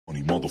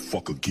money,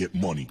 motherfucker, get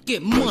money.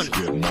 Get money.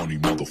 Get money,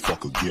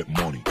 motherfucker, get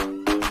money.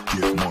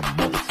 Get money,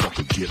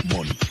 motherfucker, get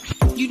money.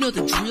 You know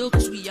the drill,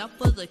 cause we up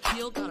for the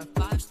kill, got a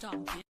 5-star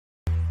bitch.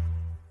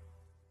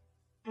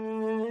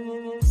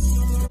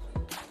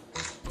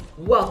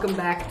 Welcome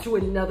back to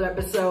another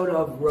episode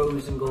of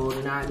Rose and Gold,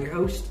 and I'm your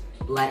host,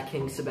 Black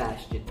King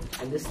Sebastian,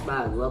 and this is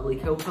my lovely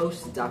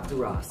co-host, Dr.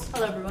 Ross.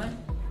 Hello everyone.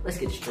 Let's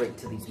get straight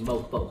to these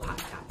mofo hot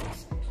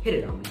topics. Hit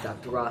it on me,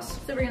 Dr. Ross.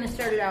 So we're going to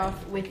start it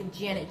off with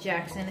Janet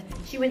Jackson.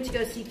 She went to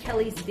go see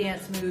Kelly's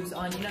dance moves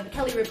on, the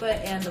Kelly Ripa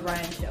and the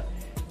Ryan Show.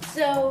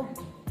 So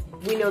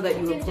we know that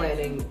you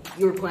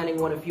were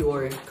planning one of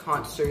your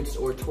concerts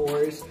or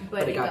tours,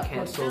 but it got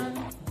canceled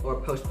or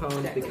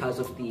postponed because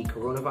of the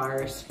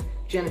coronavirus.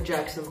 Janet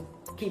Jackson,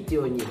 keep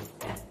doing you.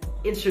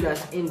 Insert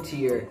us into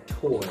your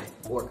tour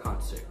or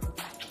concert.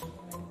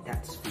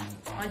 That's sweet.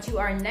 On to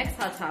our next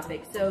hot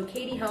topic. So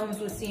Katie Holmes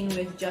was seen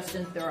with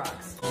Justin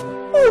Therox.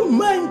 Oh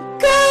my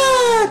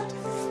God!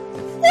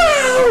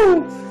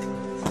 Wow!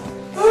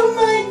 Oh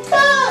my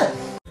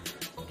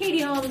God! Katie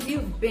Holmes,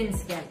 you've been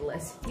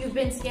scandalous. You've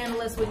been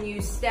scandalous when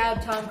you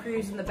stabbed Tom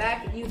Cruise in the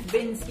back. You've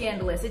been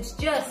scandalous. It's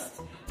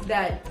just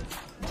that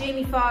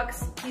Jamie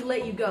Foxx, he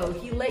let you go.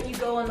 He let you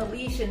go on the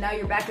leash and now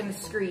you're back in the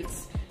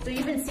streets. So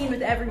you've been seen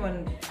with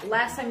everyone.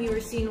 Last time you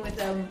were seen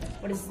with,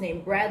 what is his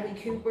name, Bradley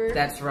Cooper?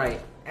 That's right.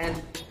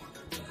 And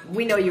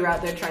we know you're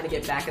out there trying to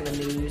get back in the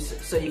news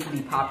so you can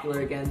be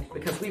popular again,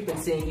 because we've been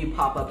seeing you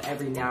pop up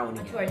every now and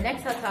again. To our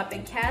next hot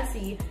topic,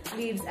 Cassie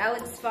leaves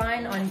Alex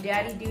Fine on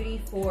daddy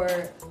duty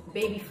for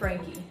baby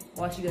Frankie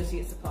while she goes to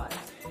get supplies.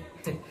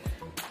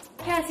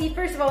 Cassie,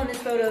 first of all in this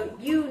photo,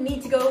 you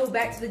need to go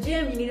back to the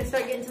gym. You need to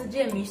start getting to the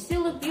gym. You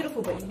still look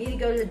beautiful, but you need to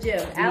go to the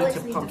gym.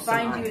 Alex needs to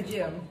find you a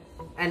gym.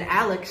 And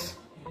Alex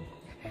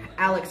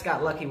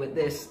got lucky with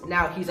this.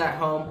 Now he's at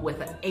home with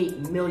an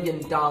 $8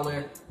 million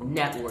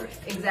net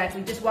worth.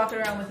 Exactly, just walking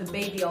around with a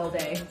baby all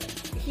day.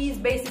 He's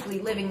basically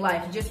living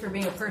life just for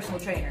being a personal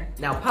trainer.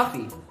 Now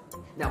Puffy,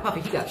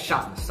 he got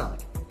shot in the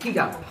stomach. He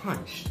got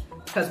punched.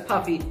 Because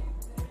Puffy,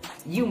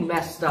 you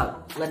messed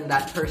up letting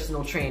that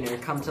personal trainer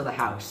come to the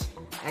house.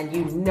 And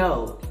you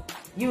know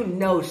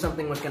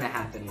something was gonna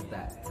happen with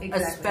that. Exactly.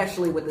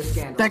 Especially with the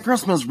scandal. That girl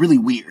smells really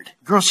weird.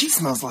 Girl, she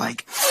smells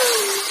like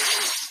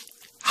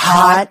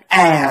hot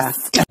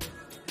ass.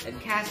 And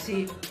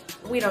Cassie,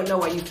 we don't know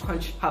why you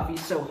punched Puffy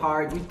so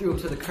hard. You threw him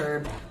to the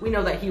curb. We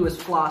know that he was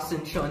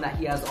flossing, showing that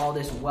he has all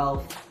this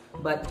wealth.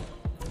 But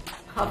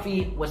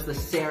Puffy was the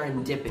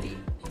serendipity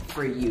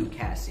for you,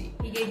 Cassie.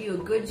 He gave you a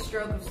good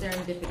stroke of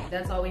serendipity.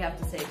 That's all we have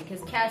to say.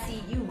 Because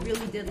Cassie, you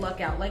really did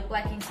luck out. Like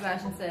Black King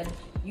Sebastian said,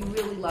 you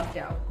really lucked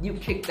out. You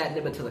kicked that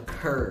nigga to the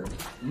curb.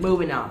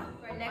 Moving on.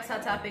 Our next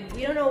hot topic,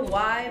 we don't know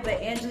why,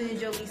 but Angelina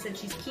Jolie said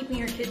she's keeping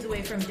her kids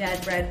away from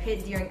dad Brad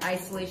Pitt during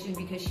isolation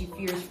because she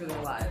fears for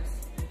their lives.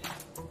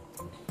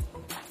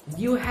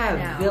 You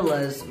have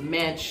villas,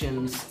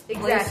 mansions,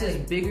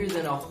 places bigger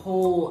than a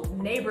whole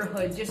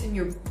neighborhood just in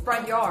your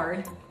front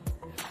yard.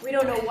 We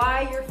don't know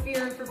why you're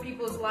fearing for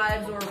people's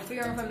lives or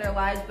fearing from their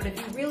lives, but if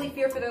you really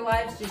fear for their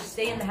lives, just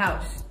stay in the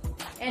house.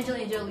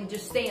 Angelina Jolie,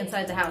 just stay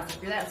inside the house.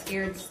 If you're that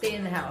scared, stay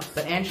in the house.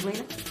 But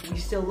Angelina, we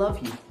still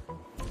love you.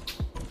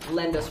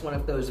 Lend us one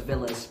of those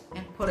villas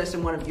and put us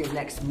in one of your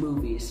next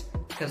movies,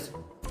 because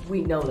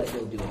we know that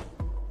you'll do it.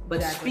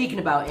 But speaking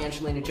about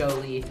Angelina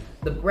Jolie,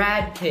 the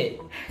Brad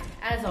Pitt.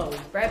 As always,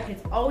 Brad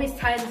Pitt's always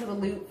tied into the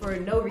loop for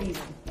no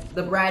reason.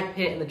 The Brad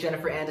Pitt and the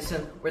Jennifer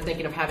Aniston were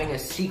thinking of having a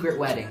secret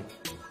wedding.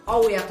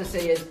 All we have to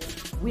say is,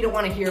 we don't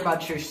want to hear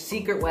about your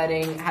secret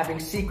wedding, having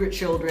secret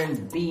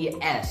children,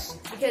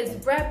 BS. Because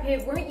Brad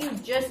Pitt, weren't you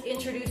just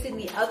introducing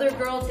the other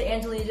girl to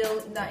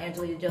not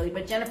Angelina Jolie,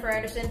 but Jennifer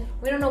Aniston?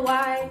 We don't know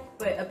why,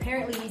 but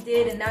apparently you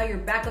did, and now you're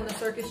back on the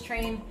circus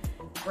train,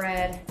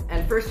 Brad.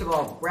 And first of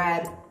all,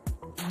 Brad,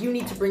 you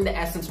need to bring the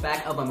essence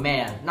back of a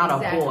man, not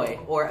a boy,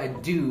 or a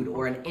dude,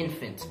 or an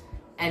infant.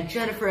 And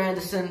Jennifer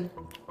Aniston,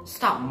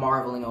 stop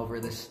marveling over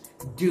this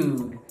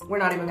dude. We're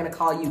not even gonna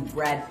call you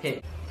Brad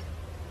Pitt.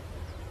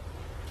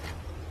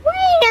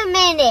 Wait a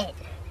minute!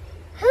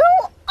 Who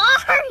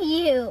are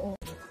you?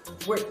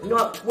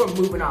 We're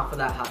moving off of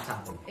that hot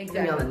topic.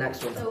 Exactly. On the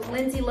next one. So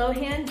Lindsay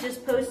Lohan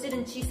just posted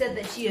and she said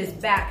that she is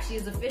back. She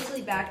is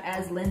officially back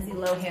as Lindsay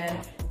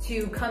Lohan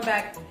to come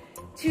back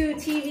to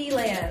TV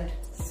land.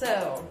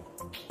 So,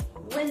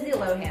 Lindsay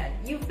Lohan,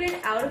 you've been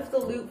out of the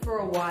loop for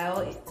a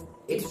while.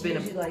 It's been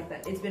usually like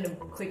that. It's been a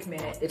quick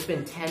minute. It's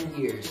been 10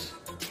 years.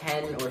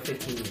 10 or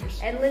 15 years.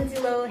 And Lindsay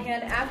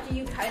Lohan, after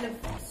you kind of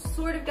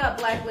sort of got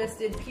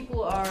blacklisted, it's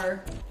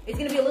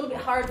going to be a little bit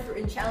hard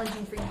and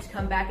challenging for you to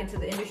come back into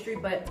the industry,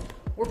 but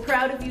we're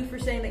proud of you for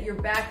saying that you're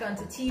back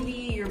onto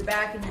TV, you're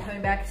back and you're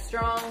coming back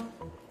strong.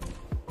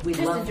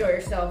 Enjoy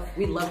yourself.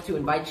 We'd love to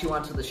invite you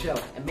onto the show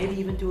and maybe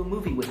even do a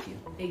movie with you.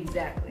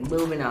 Exactly.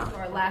 Moving on. To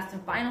our last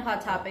and final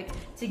hot topic.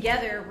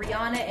 Together,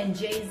 Rihanna and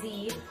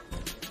Jay-Z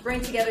bring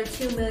together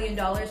 $2 million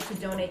to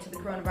donate to the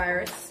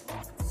coronavirus.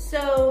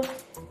 So,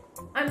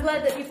 I'm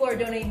glad that people are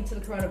donating to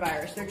the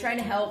coronavirus. They're trying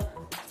to help.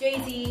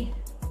 Jay-Z,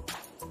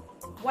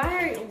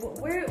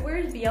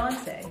 where's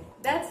Beyonce?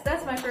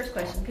 That's my first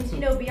question, because you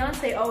know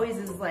Beyonce always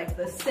is like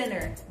the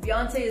center.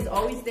 Beyonce is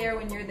always there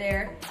when you're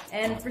there,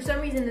 and for some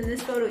reason in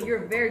this photo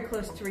you're very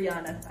close to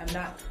Rihanna. I'm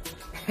not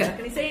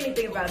gonna say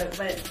anything about it,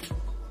 but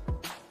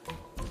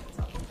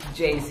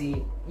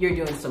Jay-Z, you're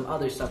doing some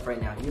other stuff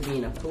right now. You're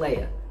being a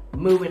player.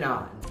 Moving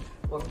on.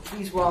 Well,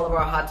 these were all of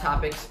our hot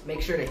topics.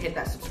 Make sure to hit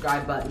that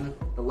subscribe button,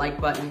 the like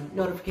button,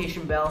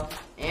 notification bell,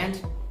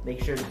 and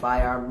make sure to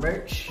buy our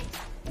merch.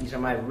 These are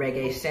my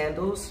reggae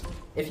sandals.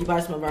 If you buy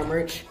some of our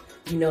merch,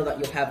 you know that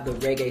you'll have the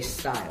reggae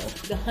style.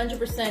 the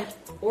 100%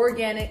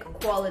 organic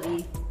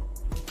quality.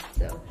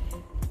 So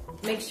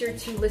make sure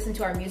to listen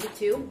to our music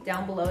too.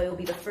 Down below it will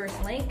be the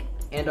first link.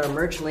 And our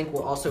merch link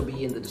will also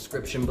be in the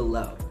description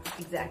below.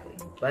 Exactly.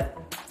 But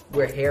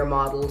we're hair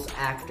models,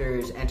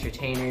 actors,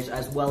 entertainers,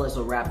 as well as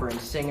a rapper and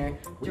singer.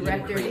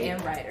 Directors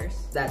and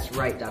writers. That's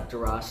right, Dr.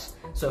 Ross.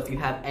 So if you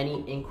have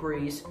any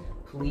inquiries,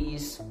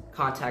 please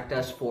contact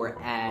us for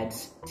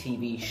ads,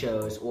 TV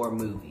shows, or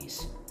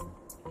movies.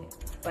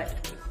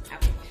 But